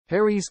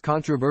Harry's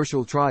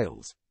controversial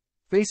trials.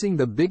 Facing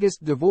the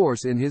biggest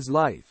divorce in his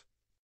life.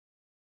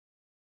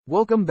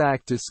 Welcome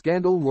back to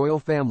Scandal Royal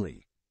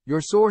Family,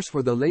 your source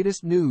for the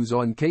latest news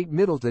on Kate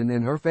Middleton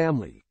and her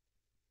family.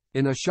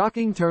 In a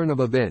shocking turn of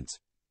events,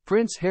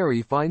 Prince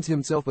Harry finds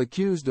himself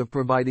accused of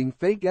providing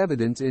fake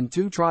evidence in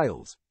 2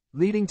 trials,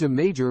 leading to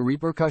major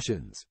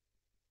repercussions.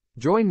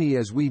 Join me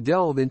as we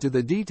delve into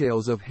the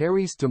details of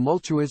Harry's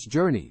tumultuous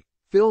journey,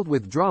 filled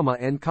with drama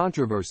and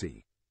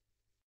controversy.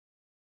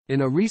 In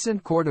a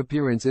recent court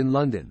appearance in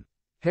London,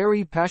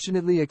 Harry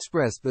passionately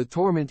expressed the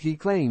torment he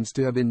claims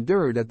to have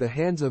endured at the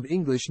hands of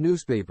English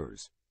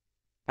newspapers.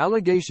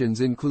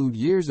 Allegations include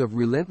years of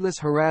relentless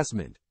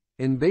harassment,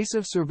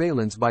 invasive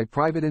surveillance by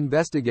private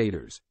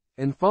investigators,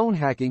 and phone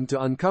hacking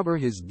to uncover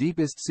his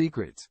deepest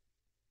secrets.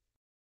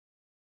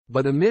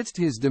 But amidst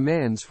his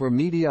demands for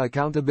media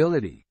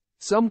accountability,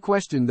 some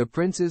question the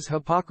prince's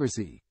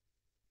hypocrisy.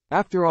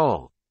 After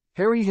all,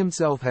 Harry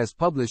himself has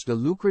published a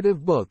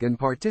lucrative book and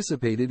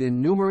participated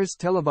in numerous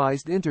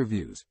televised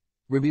interviews,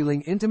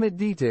 revealing intimate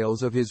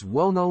details of his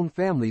well-known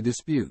family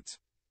disputes.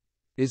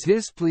 Is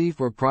his plea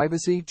for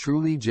privacy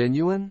truly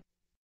genuine?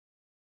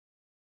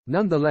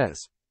 Nonetheless,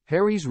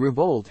 Harry's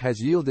revolt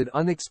has yielded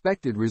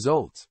unexpected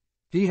results.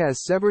 He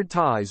has severed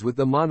ties with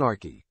the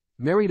monarchy,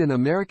 married an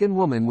American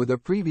woman with a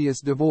previous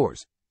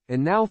divorce,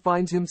 and now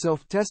finds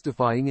himself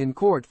testifying in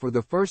court for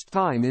the first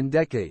time in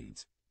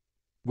decades.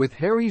 With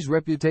Harry's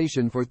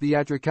reputation for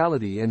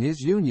theatricality and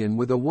his union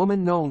with a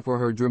woman known for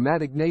her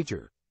dramatic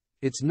nature,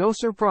 it's no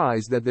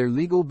surprise that their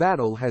legal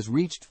battle has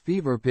reached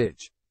fever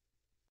pitch.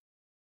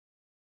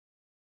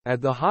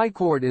 At the High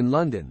Court in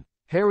London,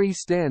 Harry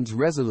stands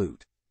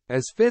resolute.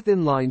 As fifth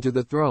in line to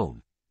the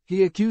throne,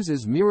 he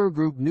accuses Mirror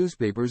Group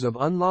newspapers of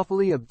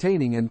unlawfully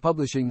obtaining and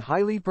publishing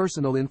highly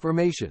personal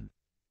information,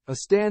 a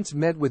stance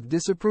met with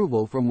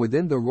disapproval from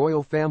within the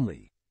royal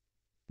family.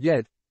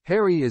 Yet,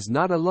 Harry is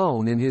not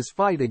alone in his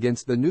fight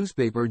against the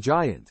newspaper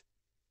giant.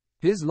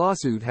 His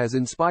lawsuit has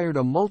inspired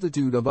a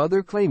multitude of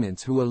other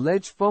claimants who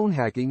allege phone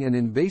hacking and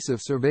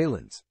invasive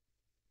surveillance.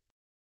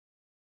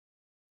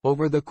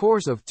 Over the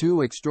course of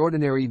 2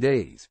 extraordinary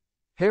days,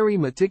 Harry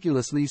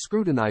meticulously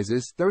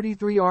scrutinizes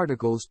 33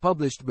 articles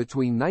published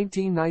between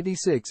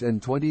 1996 and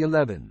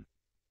 2011.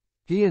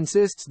 He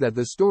insists that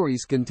the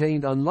stories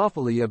contained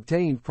unlawfully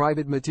obtained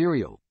private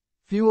material,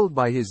 fueled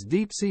by his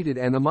deep-seated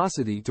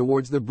animosity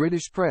towards the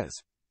British press,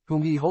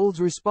 whom he holds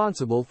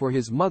responsible for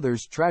his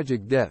mother's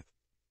tragic death.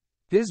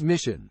 His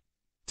mission?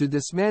 To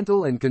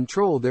dismantle and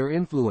control their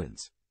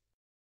influence.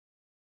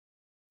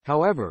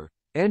 However,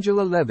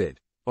 Angela Levitt,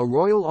 a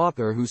royal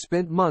author who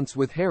spent months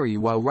with Harry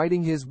while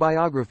writing his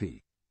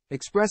biography,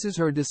 expresses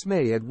her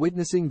dismay at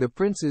witnessing the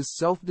prince's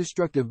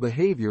self-destructive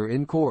behavior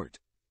in court.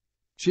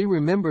 She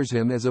remembers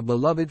him as a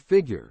beloved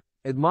figure,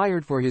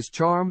 admired for his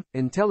charm,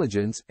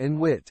 intelligence,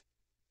 and wit.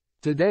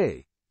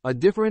 Today, a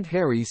different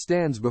Harry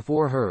stands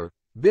before her,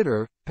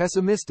 bitter,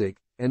 pessimistic,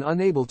 and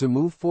unable to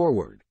move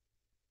forward.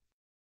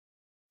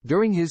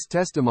 During his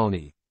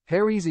testimony,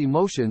 Harry's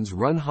emotions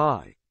run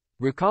high.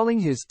 Recalling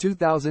his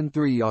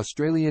 2003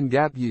 Australian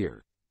gap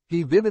year,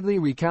 he vividly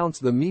recounts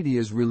the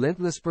media's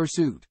relentless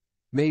pursuit,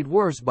 made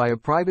worse by a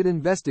private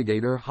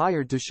investigator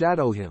hired to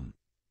shadow him.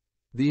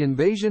 The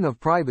invasion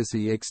of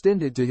privacy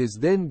extended to his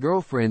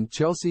then-girlfriend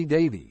Chelsea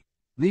Davy,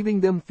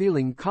 leaving them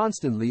feeling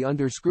constantly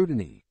under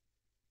scrutiny.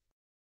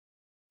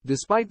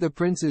 Despite the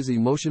prince's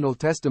emotional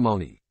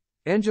testimony,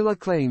 Angela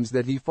claims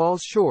that he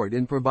falls short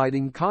in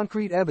providing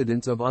concrete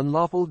evidence of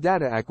unlawful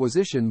data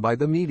acquisition by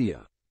the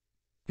media.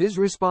 His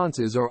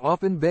responses are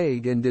often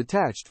vague and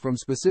detached from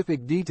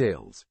specific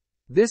details.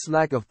 This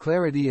lack of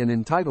clarity and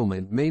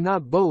entitlement may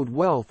not bode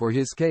well for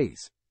his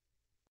case.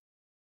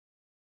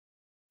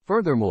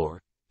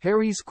 Furthermore,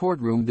 Harry's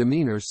courtroom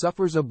demeanor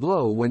suffers a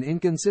blow when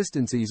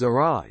inconsistencies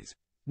arise,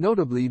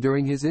 notably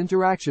during his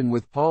interaction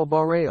with Paul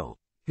Barreil,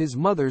 his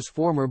mother's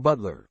former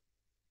butler.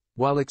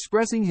 While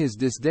expressing his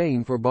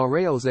disdain for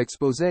Barreil's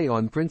exposé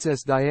on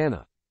Princess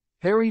Diana,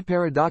 Harry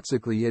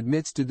paradoxically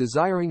admits to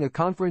desiring a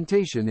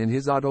confrontation in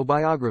his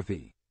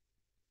autobiography.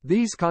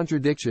 These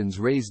contradictions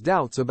raise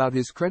doubts about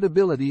his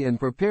credibility and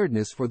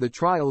preparedness for the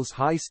trial's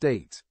high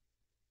stakes.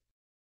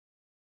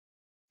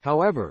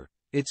 However,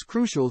 it's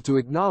crucial to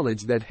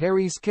acknowledge that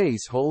Harry's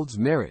case holds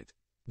merit.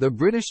 The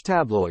British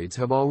tabloids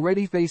have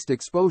already faced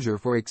exposure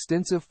for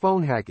extensive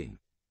phone hacking,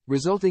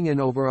 resulting in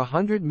over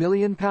 £100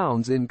 million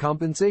in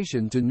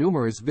compensation to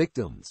numerous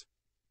victims.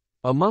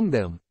 Among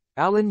them,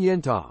 Alan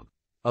Yentob,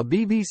 a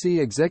BBC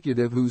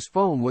executive whose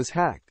phone was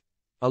hacked,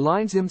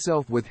 aligns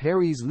himself with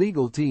Harry's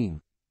legal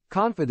team,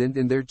 confident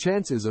in their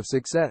chances of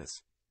success.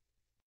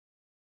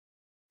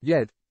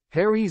 Yet,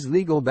 Harry's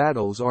legal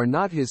battles are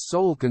not his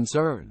sole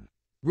concern.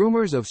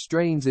 Rumors of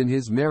strains in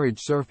his marriage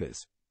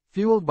surface,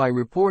 fueled by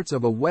reports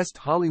of a West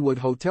Hollywood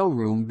hotel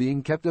room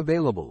being kept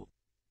available.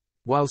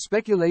 While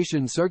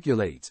speculation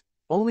circulates,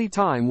 only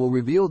time will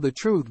reveal the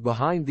truth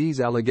behind these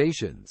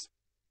allegations.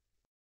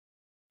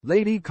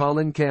 Lady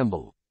Colin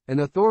Campbell, an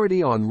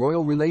authority on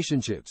royal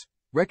relationships,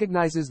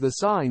 recognizes the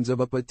signs of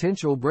a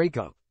potential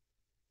breakup.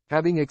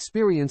 Having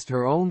experienced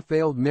her own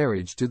failed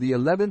marriage to the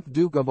 11th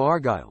Duke of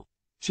Argyll,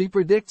 she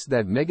predicts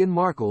that Meghan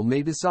Markle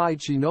may decide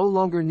she no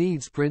longer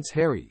needs Prince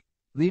Harry,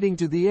 leading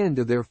to the end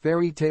of their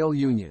fairy tale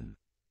union.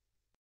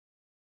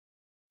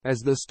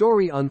 As the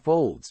story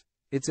unfolds,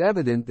 it's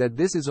evident that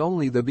this is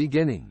only the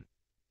beginning.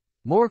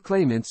 More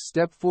claimants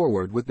step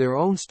forward with their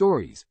own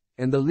stories,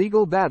 and the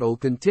legal battle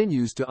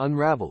continues to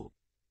unravel.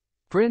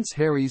 Prince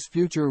Harry's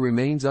future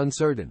remains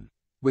uncertain,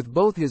 with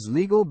both his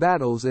legal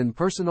battles and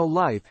personal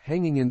life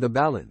hanging in the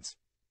balance.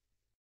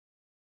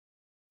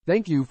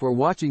 Thank you for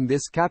watching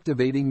this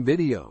captivating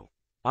video.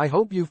 I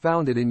hope you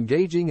found it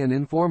engaging and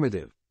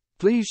informative.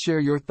 Please share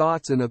your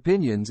thoughts and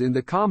opinions in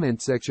the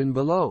comment section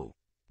below.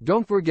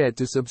 Don't forget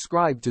to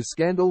subscribe to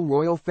Scandal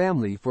Royal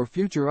Family for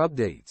future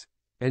updates.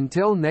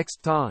 Until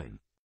next time.